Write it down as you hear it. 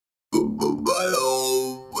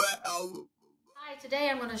Today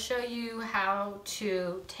I'm going to show you how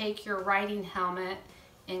to take your riding helmet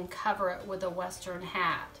and cover it with a Western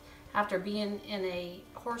hat. After being in a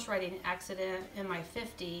horse riding accident in my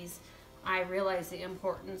 50s, I realized the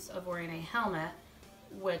importance of wearing a helmet,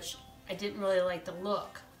 which I didn't really like the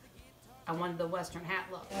look. I wanted the Western hat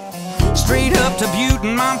look. Straight up to Butte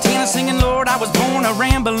in Montana, singing, Lord, I was born a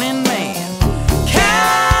rambling man.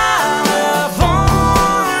 California.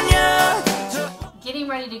 Getting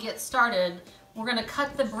ready to get started, we're going to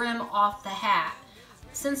cut the brim off the hat.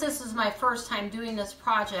 Since this is my first time doing this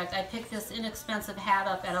project, I picked this inexpensive hat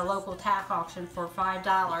up at a local tack auction for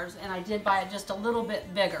 $5, and I did buy it just a little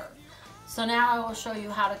bit bigger. So now I will show you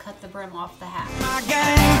how to cut the brim off the hat. My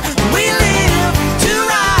gang, we live to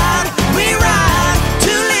ride, we ride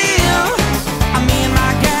to live. Me and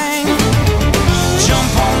my gang, jump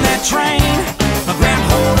on that train, grab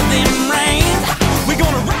hold of them reins. We're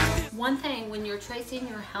gonna rock this. One thing, when you're tracing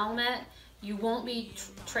your helmet, you won't be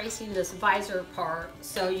tracing this visor part,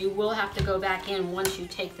 so you will have to go back in once you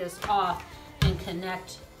take this off and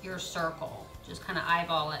connect your circle. Just kind of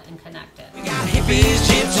eyeball it and connect it. We got hippies,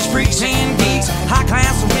 gypsies, freaks, and geeks, high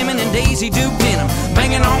class women and Daisy Duke denim,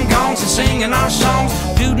 banging on gongs and singing our songs.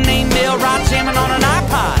 Dude named Milrod jamming on an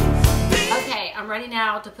iPod. Okay, I'm ready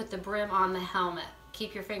now to put the brim on the helmet.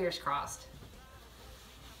 Keep your fingers crossed.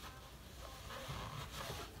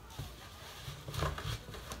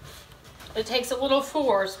 It takes a little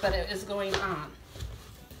force, but it is going on.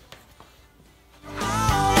 Now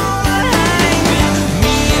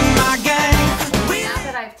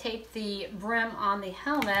that I've taped the brim on the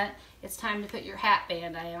helmet, it's time to put your hat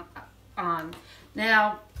band on.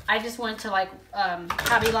 Now, I just went to like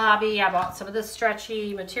Hobby Lobby. I bought some of this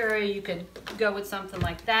stretchy material. You could go with something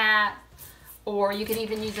like that, or you could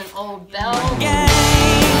even use an old belt.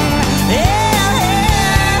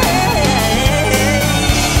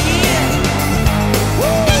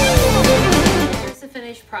 Here's the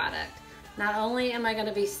finished product. Not only am I going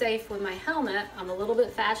to be safe with my helmet, I'm a little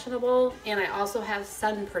bit fashionable, and I also have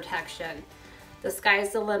sun protection. The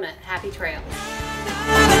sky's the limit. Happy trails.